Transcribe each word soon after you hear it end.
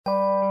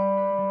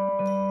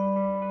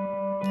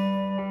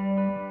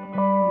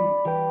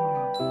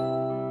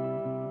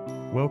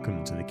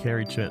Welcome to the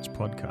Carey Church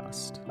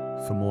podcast.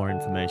 For more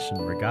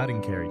information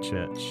regarding Carey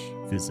Church,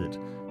 visit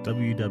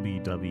www.carey.asn.au.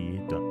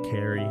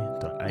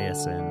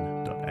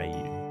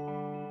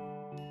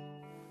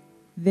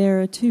 There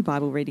are two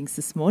Bible readings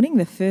this morning.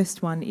 The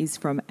first one is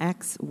from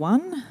Acts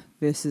 1,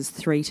 verses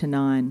 3 to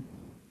 9.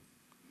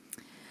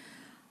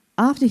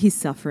 After his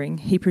suffering,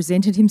 he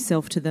presented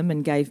himself to them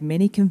and gave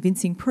many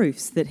convincing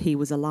proofs that he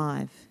was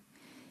alive.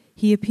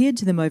 He appeared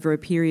to them over a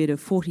period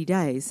of 40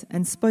 days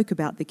and spoke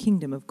about the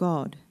kingdom of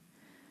God.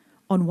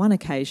 On one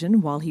occasion,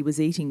 while he was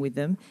eating with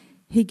them,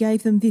 he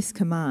gave them this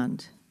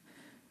command: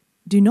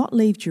 "Do not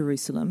leave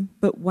Jerusalem,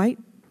 but wait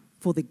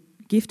for the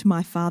gift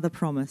my Father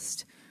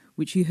promised,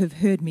 which you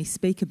have heard me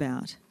speak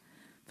about.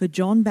 For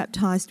John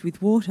baptized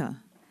with water,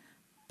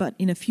 but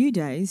in a few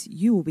days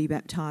you will be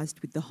baptized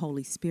with the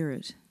Holy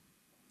Spirit."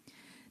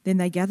 Then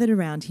they gathered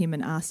around him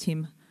and asked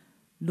him,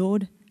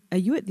 "Lord, are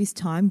you at this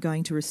time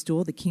going to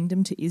restore the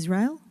kingdom to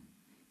Israel?"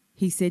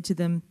 He said to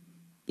them,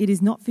 "It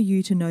is not for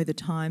you to know the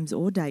times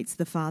or dates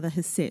the Father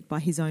has set by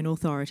his own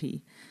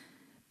authority,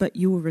 but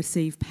you will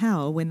receive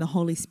power when the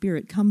Holy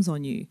Spirit comes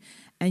on you,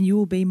 and you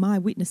will be my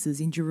witnesses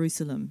in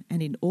Jerusalem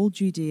and in all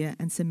Judea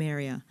and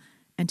Samaria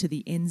and to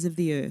the ends of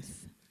the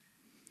earth."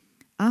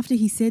 After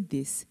he said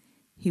this,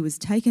 he was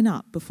taken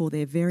up before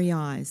their very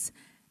eyes,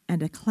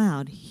 and a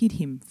cloud hid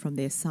him from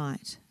their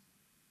sight.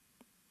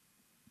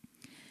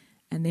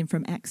 And then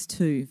from Acts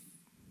 2,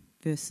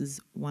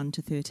 verses 1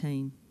 to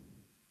 13.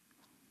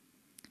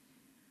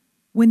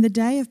 When the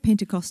day of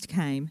Pentecost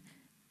came,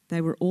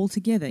 they were all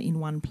together in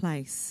one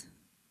place.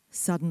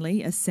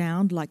 Suddenly, a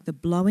sound like the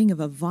blowing of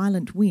a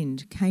violent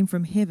wind came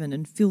from heaven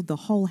and filled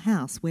the whole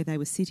house where they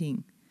were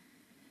sitting.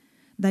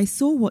 They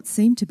saw what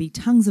seemed to be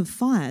tongues of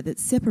fire that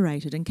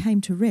separated and came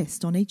to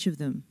rest on each of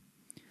them.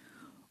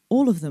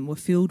 All of them were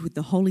filled with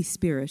the Holy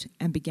Spirit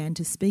and began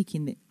to speak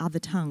in the other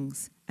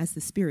tongues as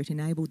the Spirit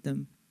enabled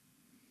them.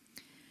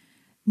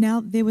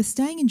 Now there were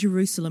staying in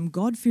Jerusalem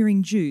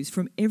God-fearing Jews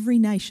from every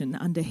nation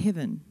under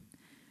heaven.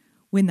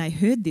 When they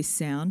heard this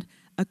sound,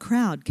 a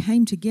crowd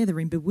came together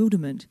in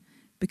bewilderment,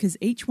 because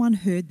each one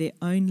heard their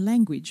own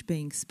language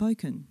being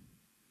spoken.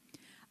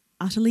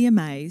 Utterly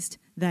amazed,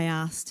 they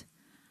asked,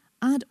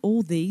 "Aren't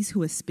all these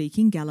who are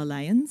speaking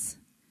Galileans?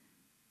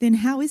 Then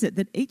how is it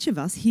that each of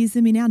us hears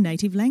them in our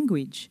native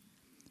language?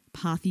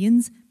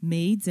 Parthians,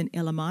 Medes and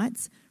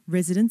Elamites,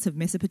 residents of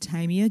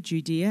Mesopotamia,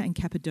 Judea and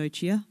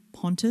Cappadocia,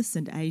 Pontus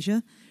and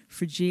Asia,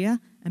 Phrygia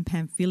and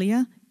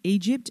Pamphylia,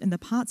 Egypt and the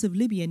parts of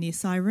Libya near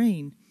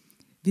Cyrene,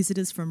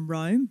 visitors from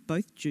Rome,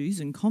 both Jews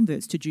and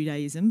converts to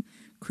Judaism,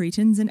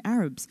 Cretans and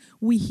Arabs.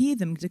 We hear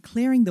them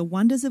declaring the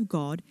wonders of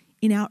God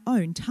in our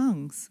own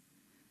tongues."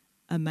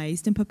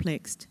 Amazed and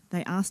perplexed,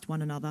 they asked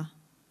one another,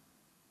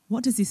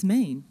 "What does this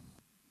mean?"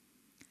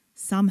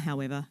 Some,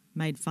 however,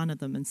 made fun of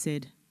them and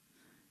said,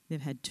 "They've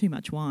had too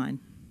much wine."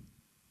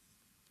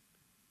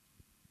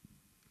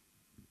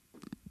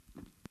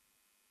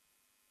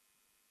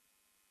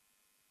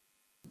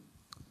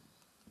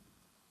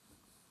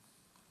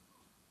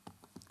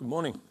 Good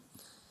morning.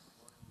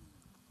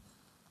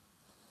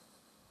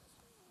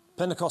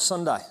 Pentecost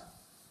Sunday.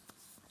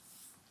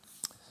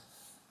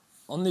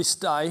 On this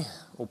day,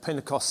 or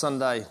Pentecost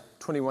Sunday,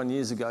 21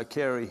 years ago,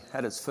 Carey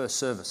had its first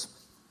service.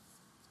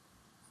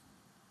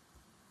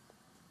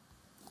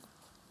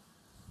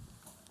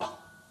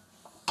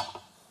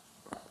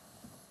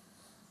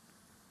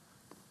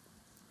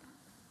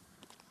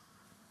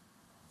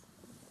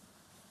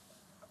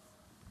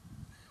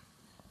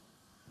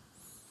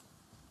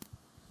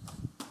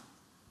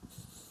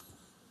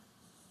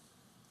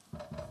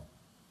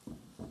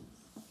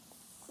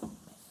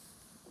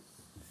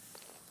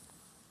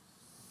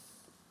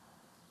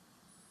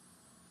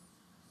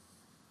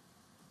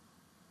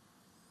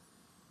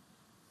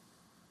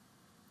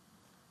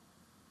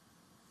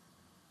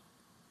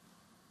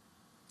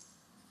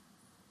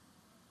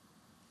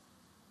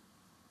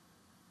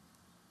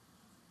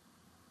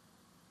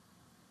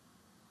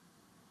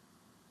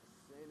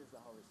 As soon as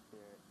the Holy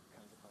Spirit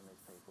comes upon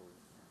these people,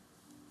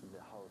 the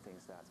whole thing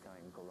starts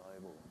going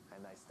global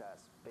and they start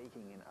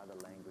speaking in other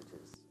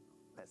languages.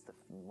 That's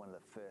one of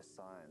the first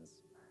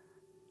signs.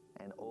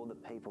 And all the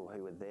people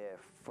who were there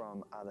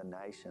from other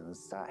nations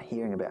start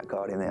hearing about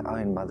God in their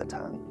own mother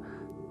tongue.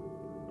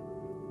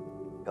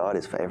 God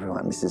is for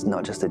everyone. This is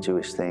not just a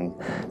Jewish thing.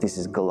 This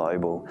is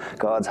global.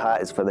 God's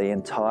heart is for the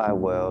entire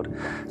world.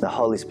 The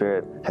Holy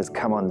Spirit has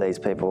come on these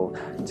people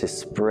to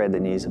spread the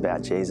news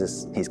about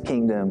Jesus, his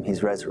kingdom,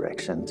 his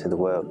resurrection to the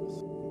world.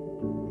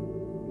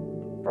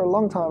 For a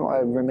long time, I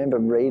remember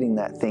reading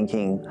that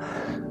thinking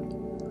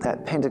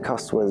that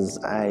Pentecost was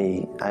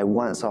a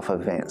once-off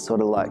event, sort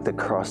of like the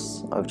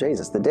cross of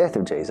Jesus, the death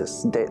of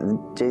Jesus.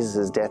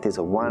 Jesus' death is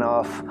a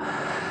one-off.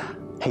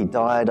 He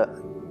died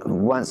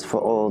once for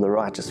all, the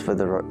righteous for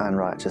the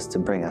unrighteous, to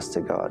bring us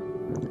to God.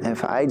 And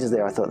for ages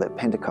there, I thought that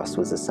Pentecost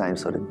was the same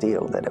sort of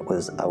deal, that it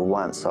was a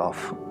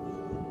once-off,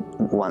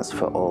 once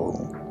for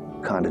all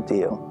kind of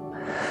deal.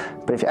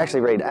 But if you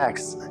actually read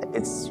Acts,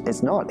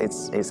 it's not.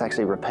 It's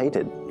actually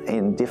repeated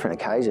in different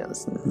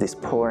occasions, this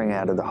pouring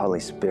out of the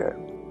Holy Spirit.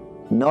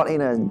 not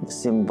in a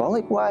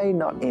symbolic way,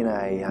 not in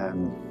a,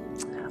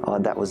 oh,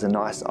 that was a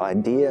nice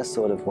idea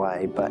sort of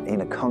way, but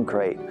in a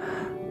concrete,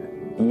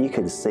 you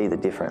could see the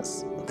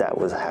difference that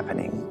was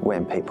happening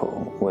when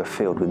people were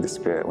filled with the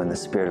Spirit, when the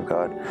Spirit of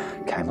God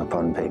came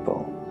upon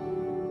people.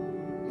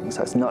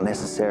 So it's not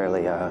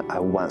necessarily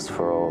a once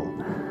for all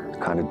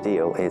kind of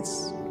deal.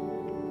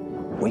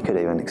 We could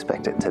even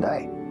expect it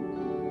today.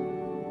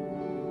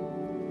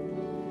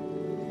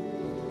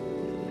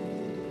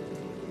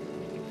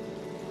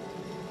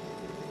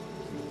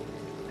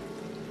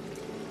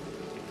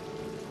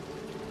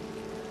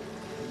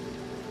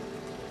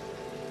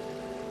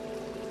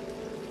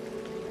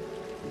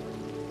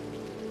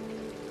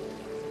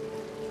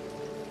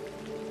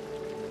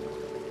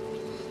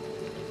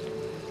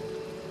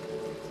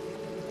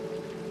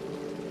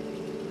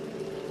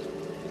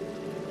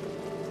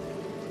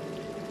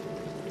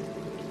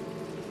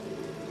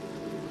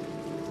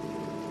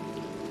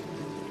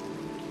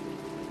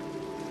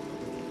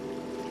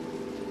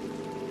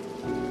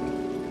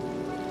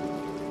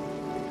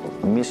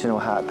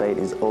 Missional heartbeat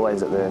is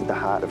always at the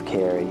heart of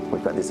Carey.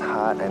 We've got this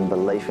heart and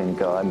belief in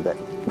God that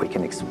we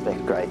can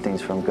expect great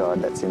things from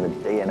God. That's in the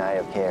DNA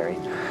of Carey.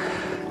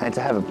 And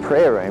to have a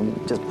prayer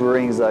room just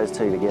brings those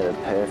two together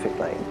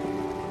perfectly.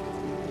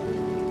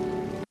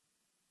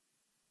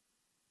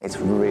 It's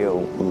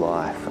real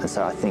life. And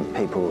so I think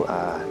people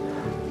are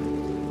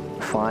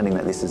finding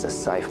that this is a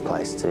safe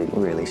place to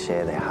really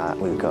share their heart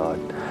with God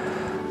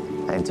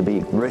and to be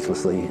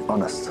ruthlessly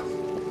honest.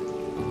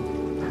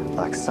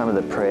 Like some of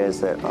the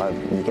prayers that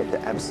you get the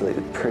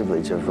absolute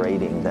privilege of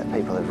reading that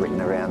people have written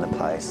around the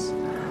place.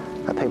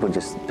 People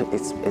just,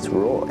 it's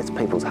raw, it's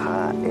people's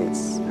heart,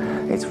 it's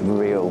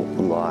real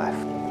life.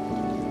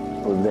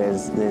 Well,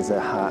 there's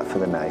a heart for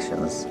the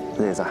nations.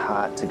 There's a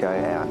heart to go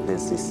out.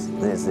 There's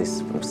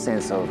this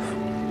sense of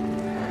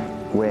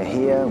we're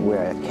here, we're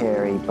at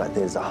Carey, but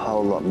there's a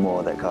whole lot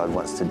more that God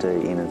wants to do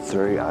in and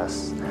through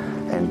us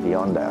and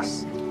beyond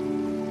us.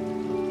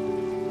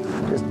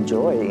 Just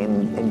joy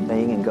in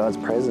being in God's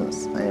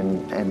presence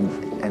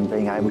and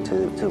being able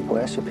to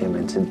worship Him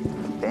and to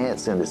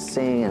dance and to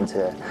sing and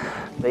to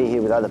be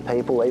here with other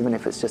people, even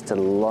if it's just to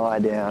lie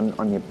down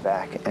on your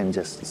back and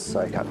just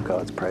soak up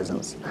God's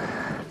presence.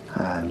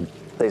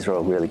 These are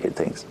all really good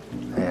things.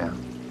 Yeah.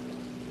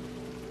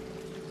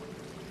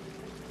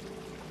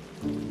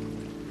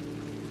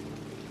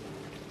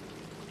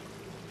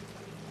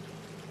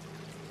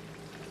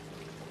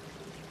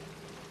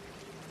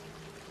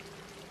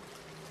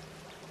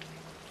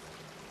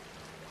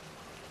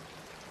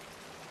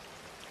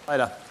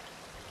 Later.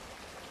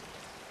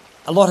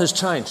 A lot has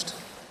changed.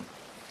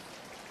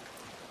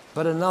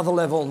 But at another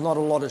level, not a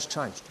lot has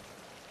changed.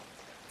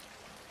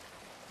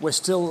 We're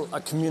still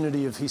a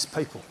community of His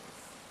people,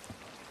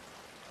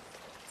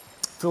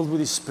 filled with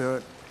His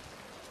Spirit,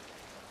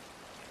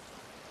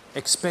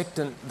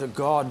 expectant that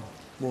God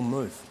will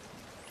move.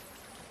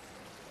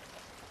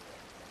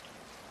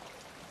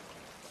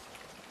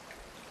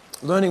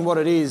 Learning what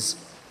it is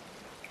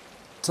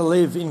to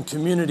live in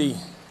community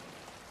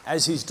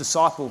as His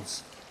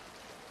disciples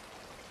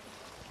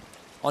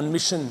on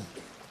mission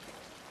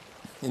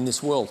in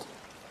this world.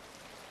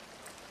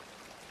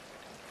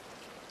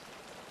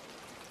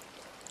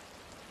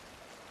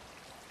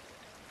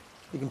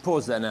 You can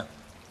pause there now.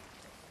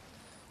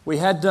 We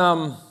had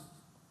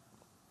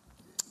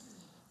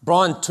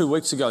Brian 2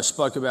 weeks ago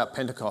spoke about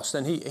Pentecost,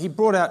 and he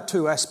brought out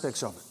two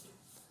aspects of it.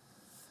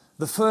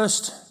 The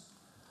first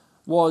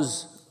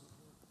was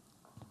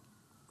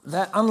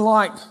that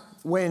unlike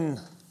when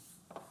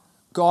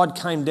God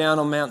came down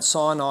on Mount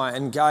Sinai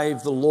and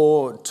gave the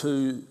law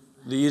to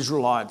the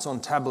Israelites on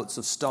tablets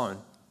of stone,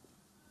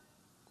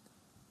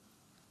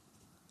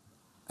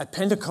 at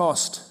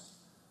Pentecost,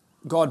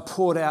 God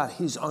poured out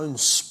His own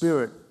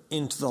Spirit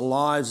into the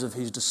lives of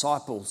His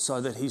disciples so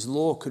that His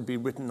law could be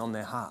written on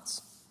their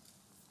hearts.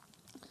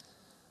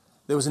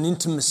 There was an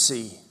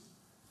intimacy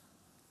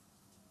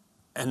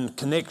and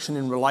connection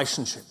in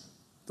relationship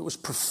that was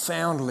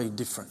profoundly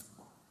different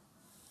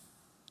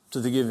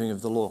to the giving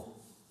of the law.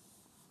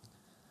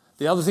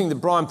 The other thing that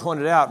Brian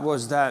pointed out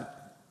was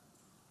that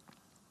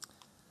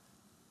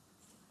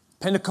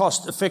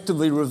Pentecost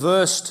effectively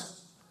reversed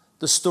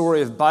the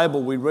story of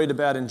Babel we read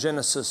about in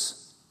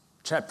Genesis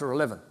chapter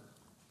 11.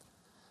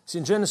 See,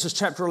 in Genesis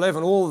chapter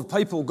 11, all the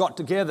people got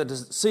together to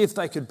see if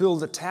they could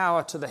build a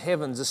tower to the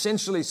heavens,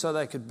 essentially so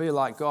they could be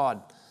like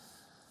God.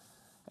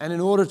 And in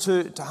order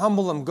to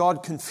humble them,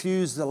 God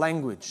confused the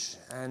language,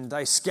 and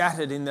they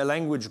scattered in their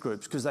language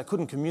groups because they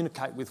couldn't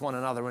communicate with one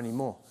another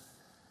anymore.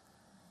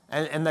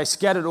 And they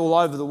scattered all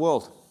over the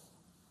world.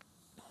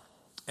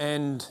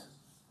 And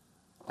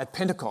at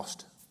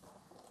Pentecost,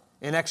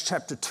 in Acts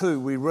chapter 2,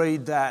 we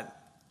read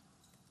that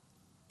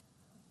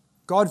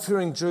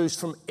God-fearing Jews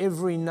from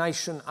every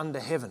nation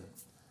under heaven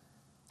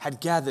had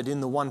gathered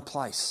in the one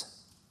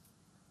place.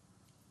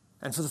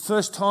 And for the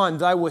first time,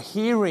 they were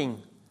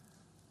hearing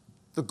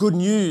the good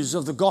news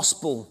of the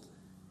gospel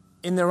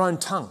in their own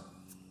tongue,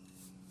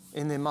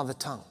 in their mother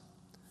tongue,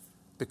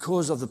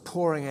 because of the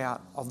pouring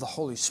out of the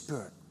Holy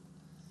Spirit.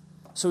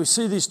 So we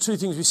see these two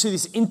things. We see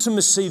this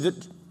intimacy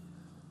that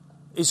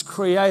is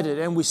created,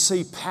 and we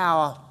see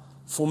power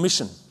for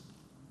mission.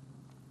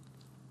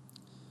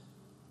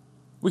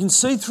 We can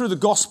see through the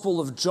Gospel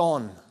of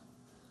John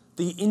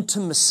the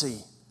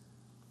intimacy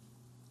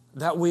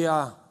that we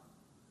are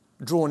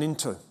drawn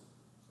into.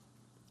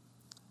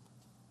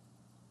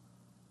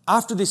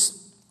 After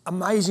this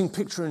amazing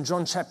picture in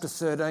John chapter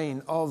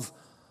 13 of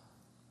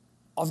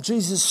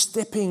Jesus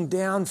stepping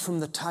down from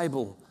the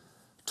table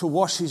to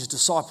wash his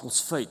disciples'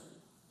 feet,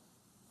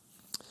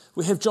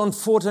 we have John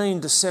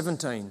 14 to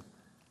 17,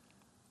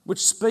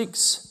 which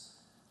speaks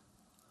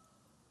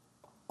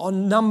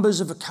on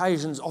numbers of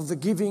occasions of the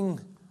giving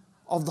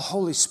of the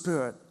Holy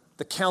Spirit,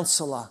 the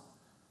counselor,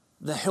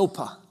 the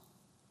helper,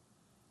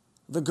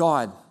 the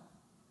guide.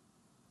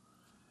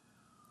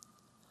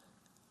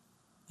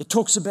 It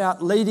talks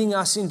about leading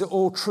us into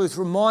all truth,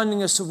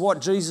 reminding us of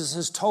what Jesus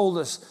has told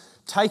us,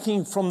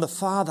 taking from the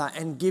Father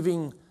and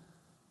giving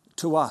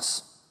to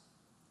us.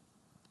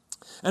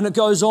 And it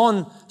goes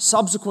on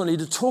subsequently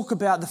to talk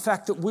about the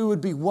fact that we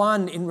would be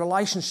one in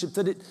relationship,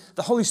 that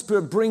the Holy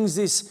Spirit brings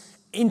this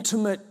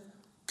intimate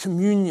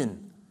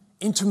communion,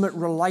 intimate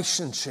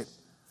relationship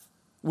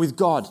with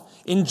God.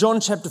 In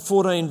John chapter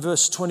 14,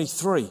 verse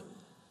 23,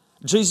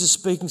 Jesus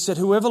speaking said,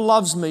 "Whoever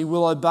loves me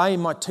will obey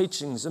my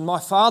teachings, and my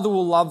Father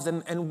will love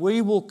them, and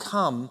we will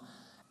come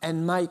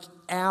and make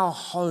our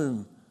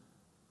home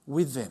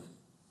with them."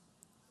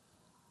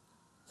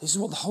 This is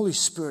what the Holy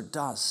Spirit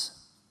does.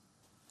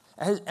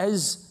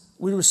 As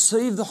we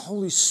receive the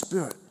Holy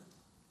Spirit,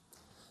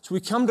 so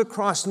we come to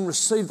Christ and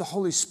receive the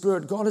Holy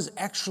Spirit, God is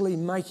actually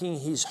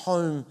making his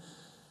home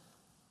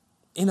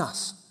in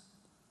us.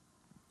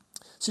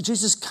 So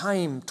Jesus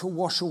came to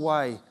wash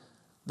away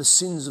the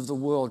sins of the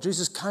world.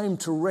 Jesus came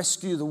to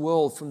rescue the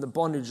world from the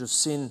bondage of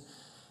sin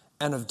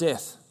and of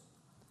death.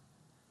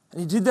 And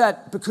he did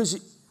that because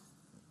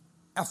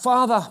our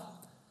Father,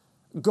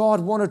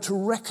 God, wanted to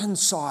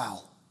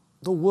reconcile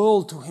the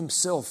world to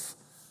himself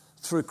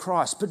through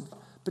Christ.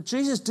 But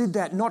Jesus did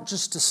that not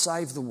just to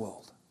save the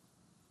world.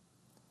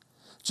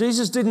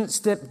 Jesus didn't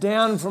step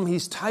down from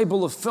his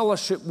table of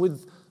fellowship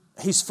with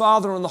his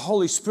Father and the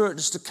Holy Spirit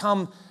just to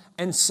come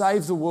and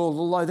save the world,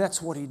 although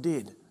that's what he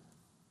did.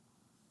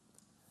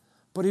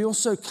 But he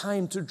also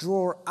came to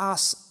draw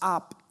us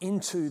up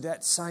into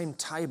that same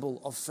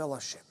table of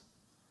fellowship.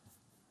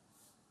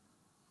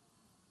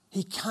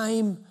 He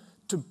came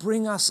to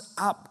bring us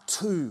up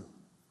to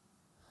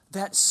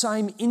that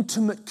same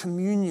intimate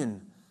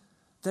communion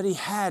that he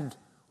had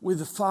with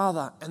the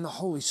Father and the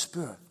Holy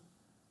Spirit.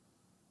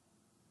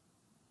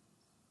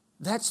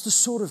 That's the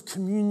sort of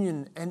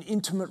communion and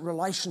intimate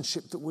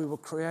relationship that we were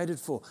created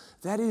for.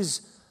 That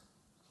is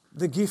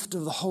the gift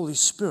of the Holy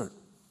Spirit.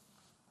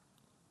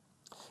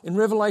 In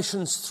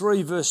Revelation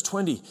 3, verse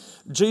 20,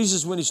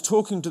 Jesus, when he's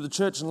talking to the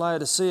church in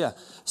Laodicea,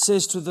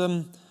 says to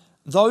them,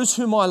 "Those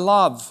whom I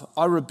love,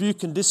 I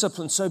rebuke and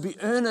discipline, so be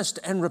earnest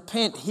and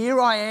repent. Here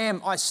I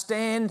am, I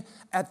stand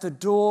at the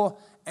door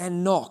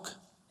and knock.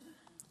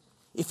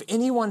 If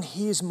anyone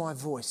hears my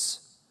voice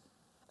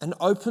and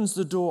opens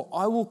the door,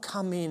 I will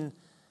come in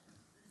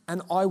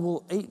and I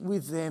will eat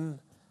with them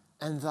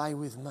and they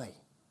with me."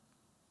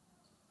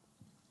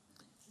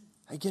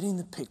 Are you getting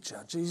the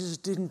picture? Jesus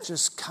didn't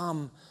just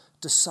come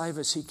to save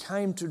us. He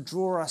came to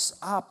draw us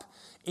up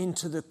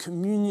into the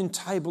communion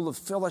table of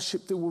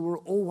fellowship that we were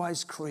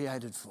always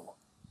created for.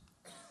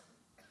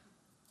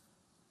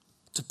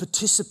 To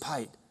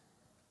participate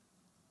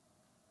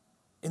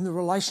in the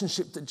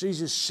relationship that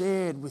Jesus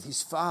shared with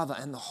his Father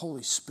and the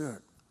Holy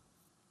Spirit.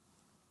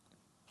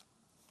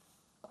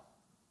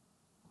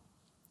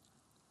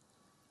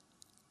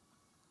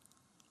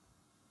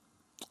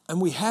 And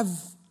we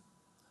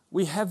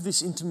have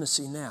this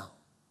intimacy now.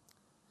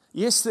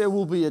 Yes, there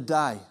will be a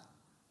day,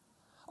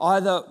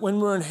 either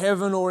when we're in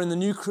heaven or in the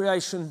new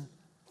creation,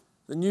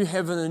 the new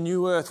heaven and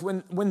new earth,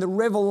 when the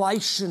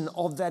revelation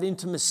of that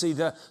intimacy,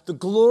 the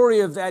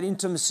glory of that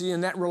intimacy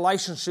and that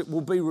relationship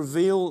will be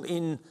revealed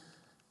in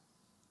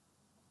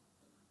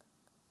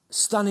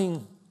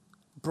stunning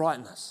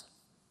brightness.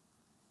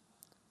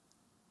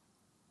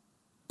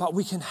 But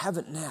we can have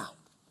it now.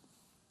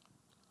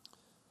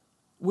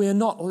 We are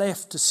not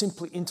left to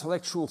simply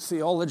intellectual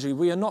theology.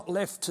 We are not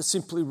left to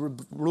simply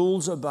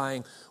rules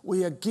obeying.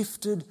 We are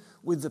gifted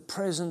with the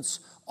presence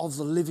of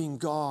the living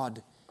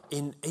God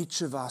in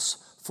each of us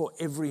for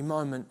every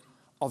moment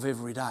of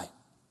every day.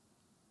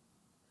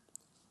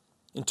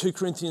 In 2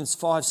 Corinthians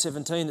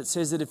 5:17 it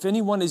says that if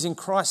anyone is in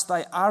Christ,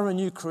 they are a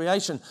new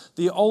creation.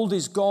 The old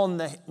is gone,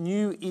 the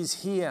new is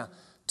here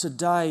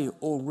today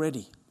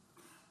already.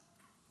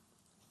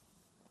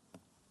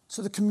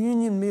 So the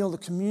communion meal, the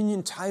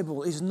communion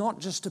table is not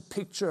just a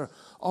picture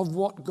of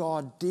what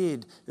God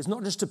did. It's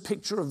not just a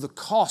picture of the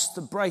cost,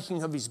 the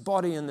breaking of his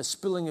body and the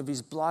spilling of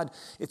his blood.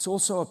 It's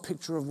also a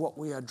picture of what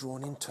we are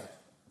drawn into.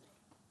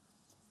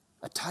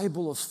 A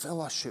table of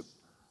fellowship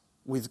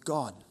with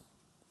God.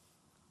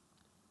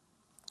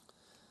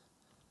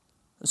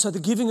 And so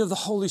the giving of the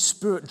Holy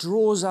Spirit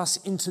draws us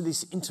into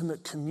this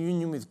intimate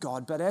communion with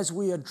God. But as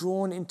we are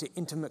drawn into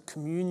intimate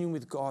communion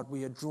with God,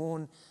 we are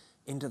drawn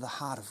into the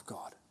heart of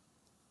God.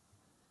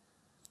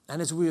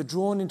 And as we are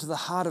drawn into the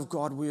heart of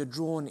God, we are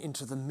drawn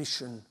into the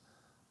mission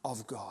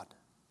of God.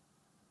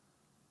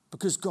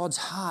 Because God's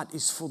heart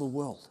is for the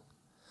world.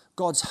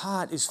 God's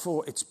heart is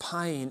for its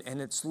pain and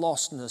its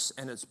lostness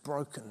and its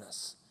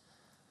brokenness.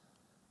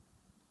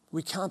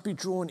 We can't be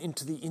drawn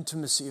into the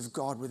intimacy of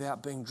God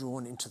without being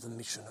drawn into the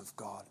mission of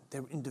God.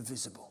 They're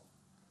indivisible.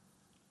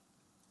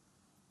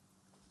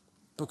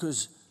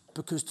 Because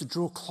to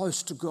draw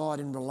close to God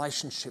in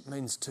relationship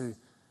means to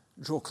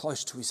draw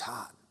close to His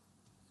heart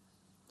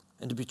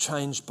and to be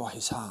changed by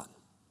His heart.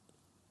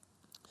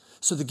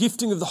 So the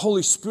gifting of the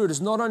Holy Spirit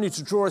is not only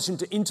to draw us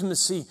into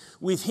intimacy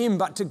with Him,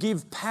 but to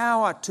give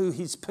power to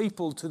His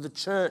people, to the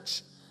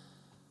church,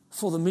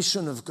 for the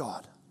mission of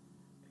God.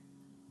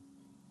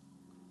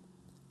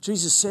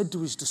 Jesus said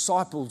to His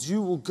disciples,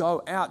 "You will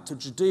go out to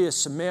Judea,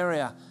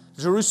 Samaria,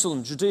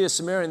 Jerusalem, Judea,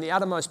 Samaria, and the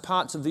uttermost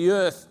parts of the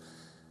earth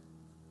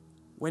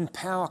when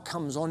power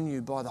comes on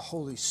you by the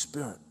Holy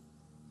Spirit."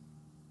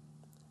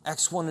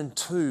 Acts 1 and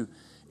 2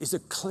 is a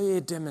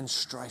clear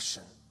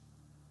demonstration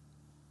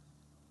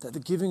that the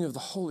giving of the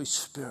Holy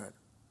Spirit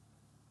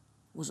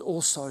was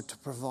also to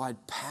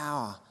provide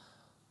power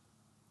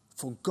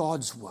for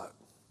God's work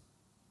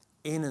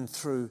in and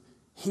through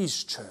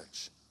His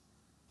church,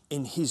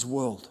 in His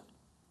world.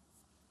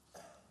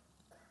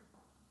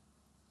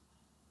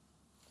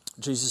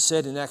 Jesus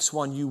said in Acts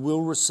 1, "You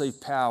will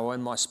receive power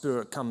when my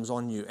Spirit comes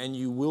on you, and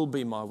you will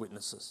be my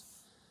witnesses."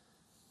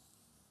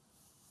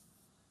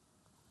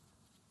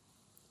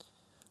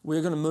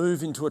 We're going to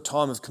move into a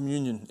time of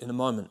communion in a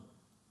moment.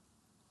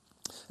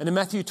 And in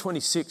Matthew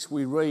 26,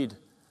 we read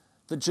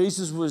that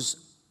Jesus was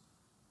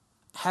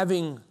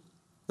having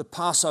the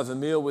Passover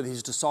meal with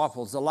His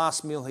disciples, the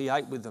last meal He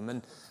ate with them.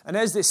 And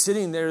as they're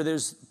sitting there,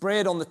 there's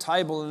bread on the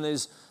table and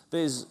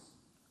there's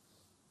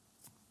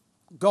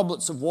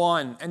goblets of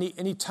wine, and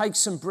he takes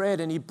some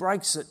bread and He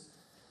breaks it,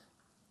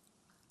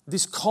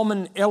 this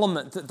common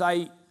element that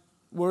they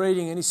were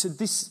eating, and He said,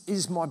 "This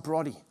is my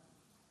body.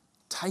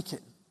 Take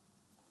it.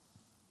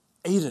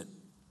 Eat it."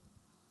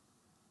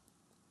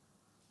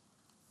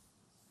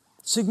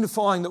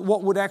 Signifying that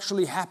what would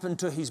actually happen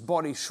to His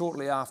body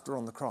shortly after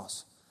on the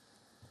cross.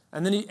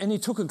 And then he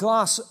took a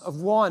glass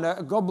of wine,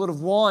 a goblet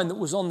of wine that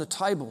was on the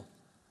table.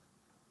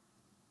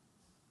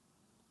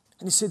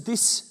 And He said,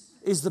 "This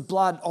is the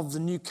blood of the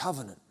new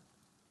covenant,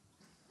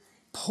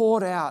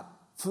 poured out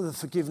for the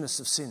forgiveness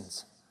of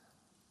sins."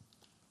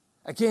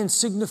 Again,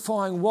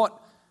 signifying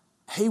what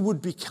He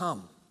would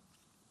become.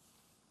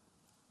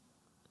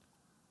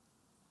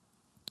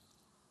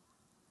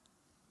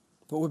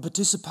 But we're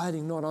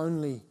participating not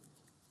only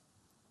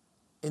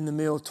in the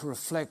meal to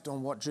reflect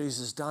on what Jesus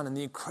has done and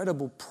the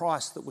incredible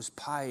price that was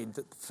paid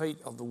that the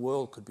feet of the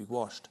world could be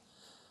washed,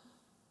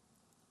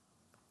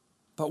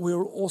 but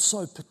we're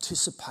also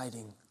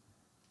participating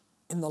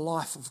in the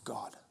life of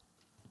God,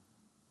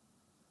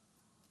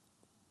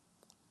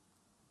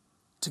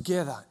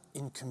 together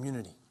in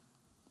community.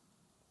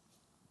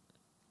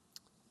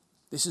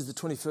 This is the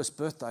 21st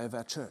birthday of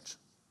our church.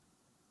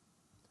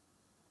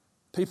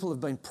 People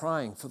have been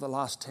praying for the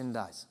last 10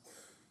 days.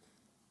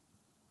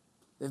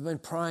 They've been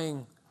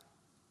praying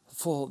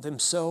for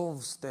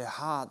themselves, their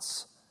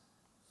hearts,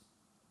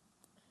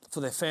 for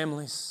their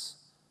families,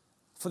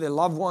 for their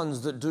loved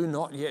ones that do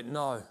not yet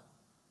know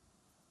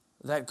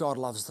that God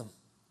loves them.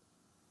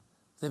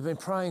 They've been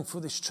praying for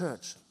this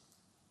church.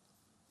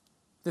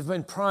 They've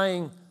been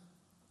praying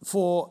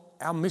for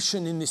our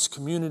mission in this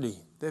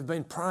community. They've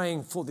been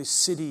praying for this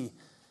city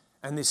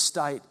and this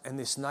state and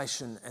this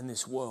nation and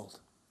this world.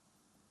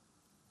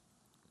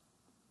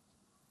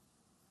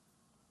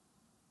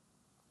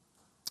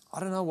 I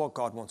don't know what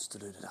God wants to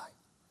do today.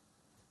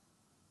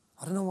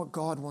 I don't know what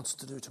God wants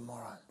to do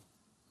tomorrow.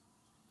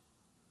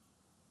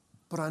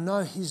 But I know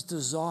His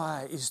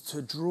desire is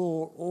to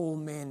draw all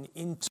men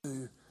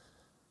into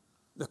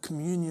the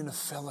communion of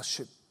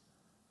fellowship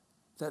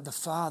that the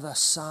Father,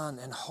 Son,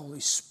 and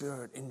Holy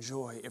Spirit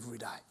enjoy every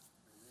day.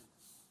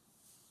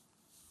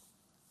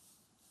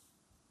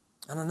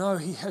 And I know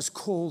He has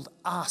called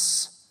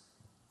us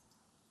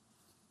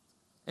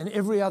and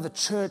every other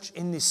church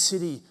in this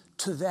city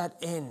to that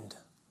end.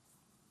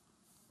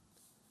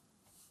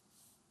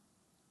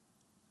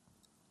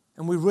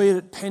 And we read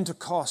at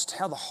Pentecost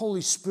how the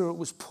Holy Spirit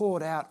was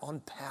poured out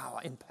in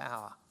power.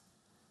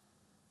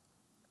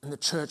 And the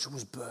church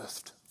was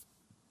birthed.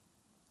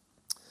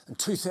 And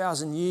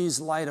 2,000 years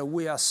later,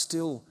 we are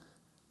still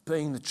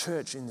being the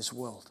church in this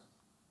world.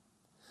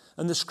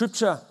 And the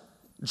scripture,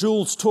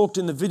 Jules talked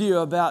in the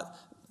video about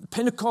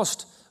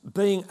Pentecost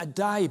being a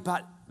day,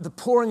 but the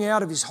pouring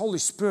out of His Holy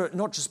Spirit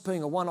not just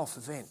being a one-off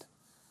event.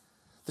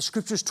 The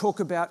scriptures talk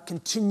about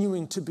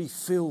continuing to be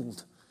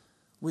filled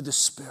with the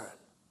Spirit.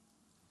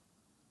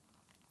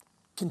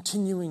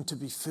 Continuing to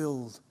be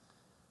filled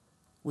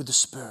with the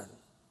Spirit.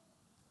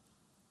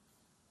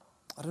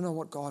 I don't know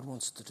what God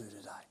wants to do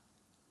today.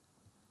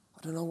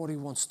 I don't know what he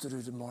wants to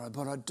do tomorrow,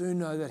 but I do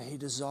know that he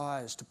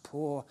desires to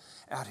pour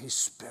out his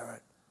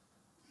Spirit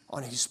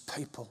on his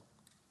people,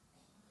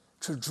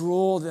 to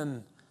draw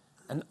them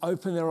and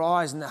open their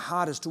eyes and their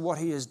heart as to what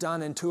he has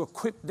done, and to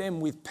equip them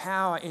with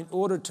power in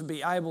order to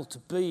be able to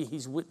be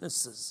his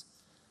witnesses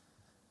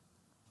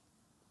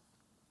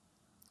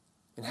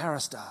in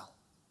Harrisdale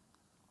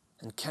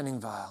and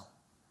Canning Vale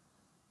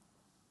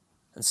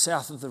and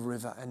south of the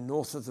river and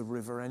north of the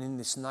river and in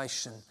this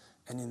nation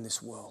and in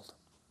this world.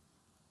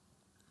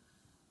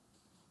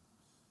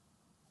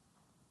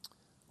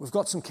 We've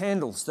got some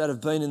candles that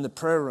have been in the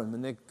prayer room,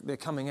 and they're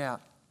coming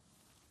out.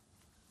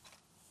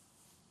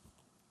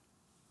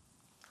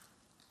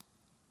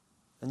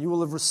 And you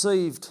will have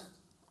received,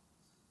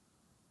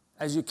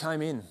 as you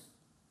came in,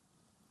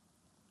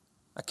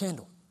 a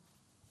candle.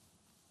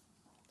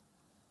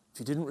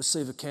 If you didn't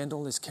receive a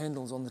candle, there's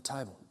candles on the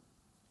table.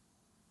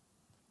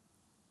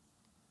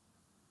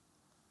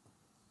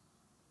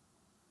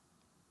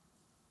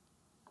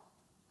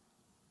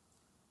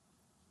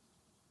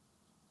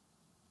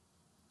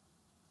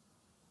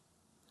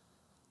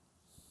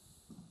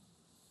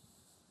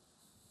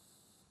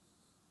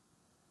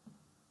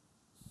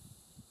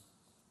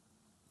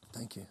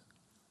 Thank you.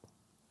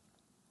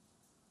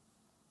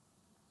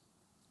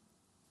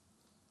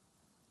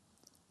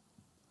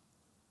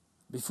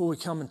 Before we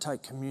come and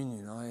take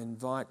communion, I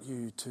invite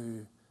you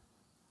to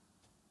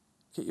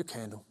get your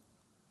candle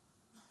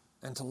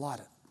and to light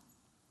it.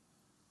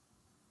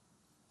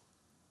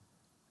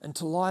 And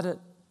to light it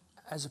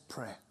as a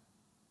prayer.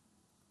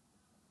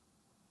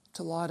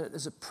 To light it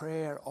as a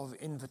prayer of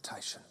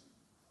invitation.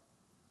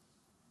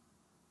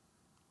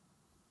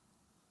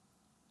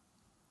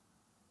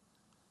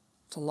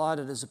 To light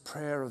it as a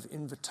prayer of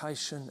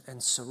invitation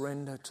and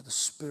surrender to the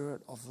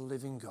Spirit of the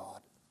living God.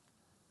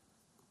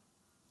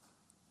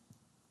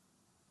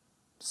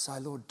 To say,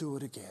 Lord, do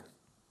it again.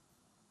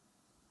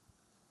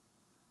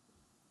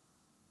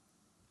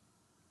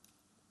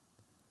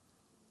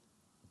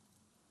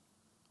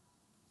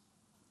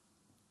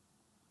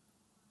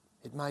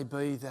 It may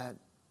be that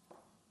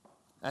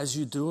as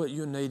you do it,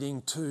 you're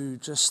needing to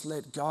just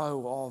let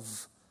go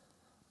of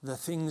the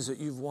things that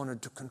you've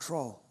wanted to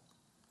control,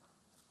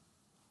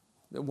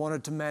 that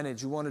wanted to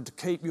manage. You wanted to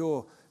keep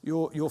your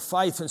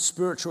faith and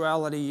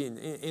spirituality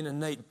in a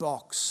neat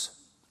box.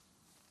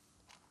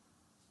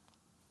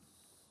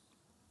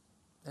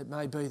 It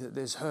may be that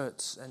there's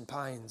hurts and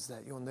pains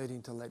that you're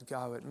needing to let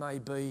go. It may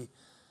be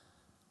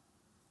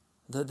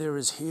that there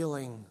is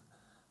healing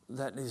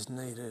that is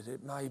needed.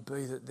 It may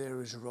be that there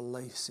is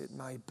release. It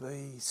may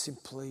be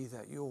simply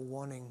that you're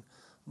wanting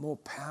more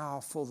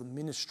power for the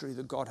ministry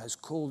that God has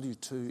called you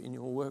to in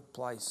your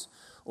workplace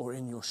or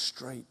in your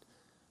street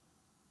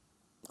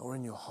or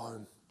in your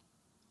home.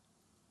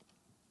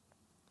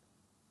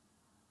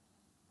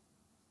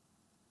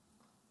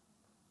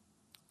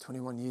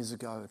 "21 years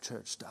ago, a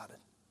church started.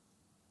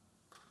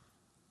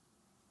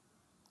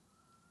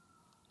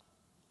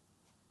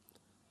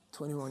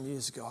 21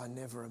 years ago, I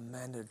never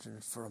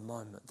imagined for a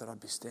moment that I'd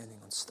be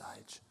standing on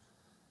stage,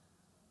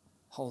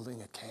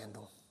 holding a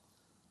candle.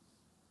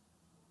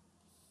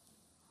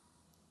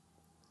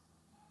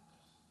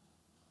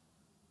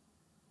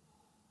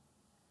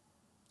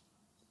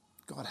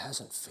 God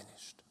hasn't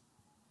finished.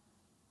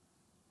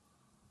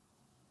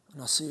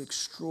 And I see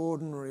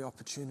extraordinary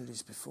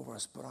opportunities before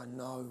us, but I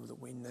know that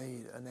we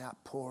need an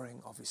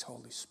outpouring of His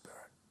Holy Spirit.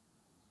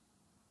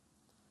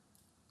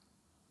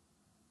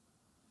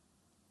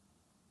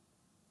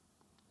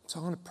 So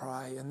I'm going to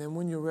pray, and then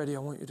when you're ready, I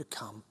want you to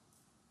come.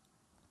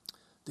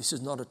 This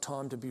is not a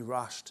time to be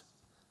rushed.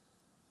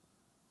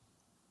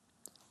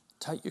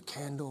 Take your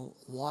candle,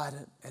 light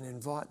it, and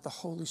invite the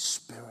Holy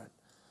Spirit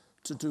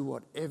to do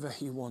whatever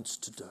He wants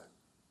to do.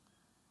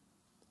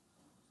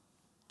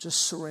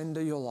 Just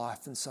surrender your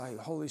life and say,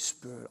 Holy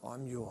Spirit,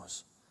 I'm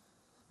yours.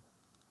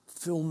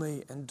 Fill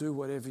me and do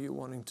whatever you're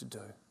wanting to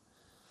do.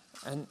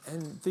 And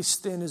this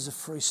then is a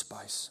free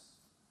space.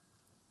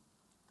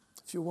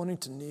 If you're wanting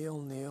to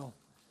kneel, kneel.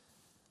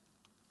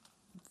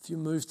 If you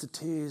move to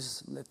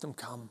tears, let them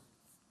come.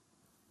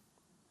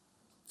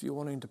 If you're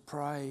wanting to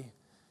pray,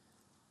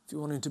 if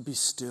you're wanting to be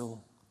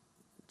still,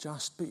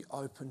 just be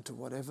open to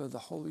whatever the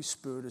Holy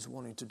Spirit is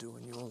wanting to do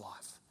in your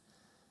life.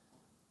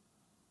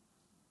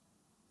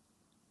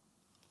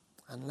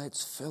 And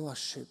let's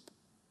fellowship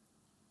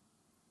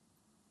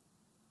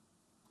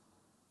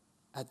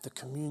at the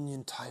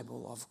communion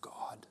table of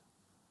God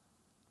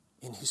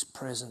in His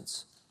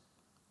presence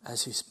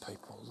as His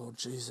people. Lord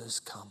Jesus,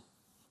 come.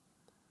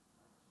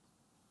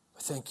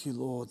 I thank you,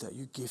 Lord, that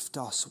you gift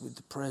us with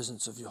the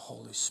presence of your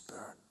Holy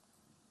Spirit.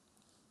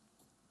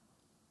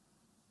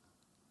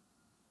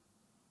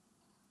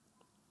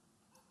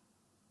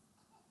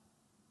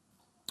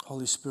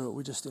 Holy Spirit,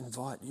 we just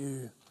invite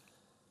you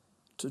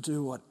to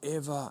do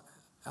whatever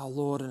our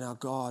Lord and our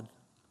God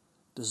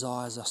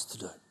desires us to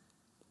do.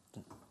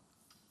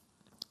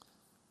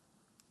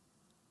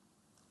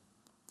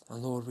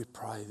 And Lord, we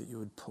pray that you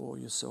would pour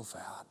yourself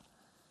out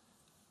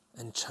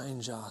and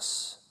change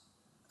us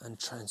and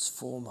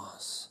transform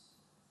us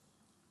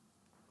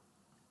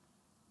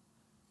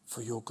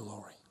for your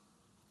glory.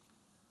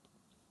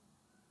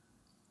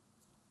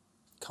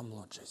 Come,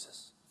 Lord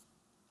Jesus.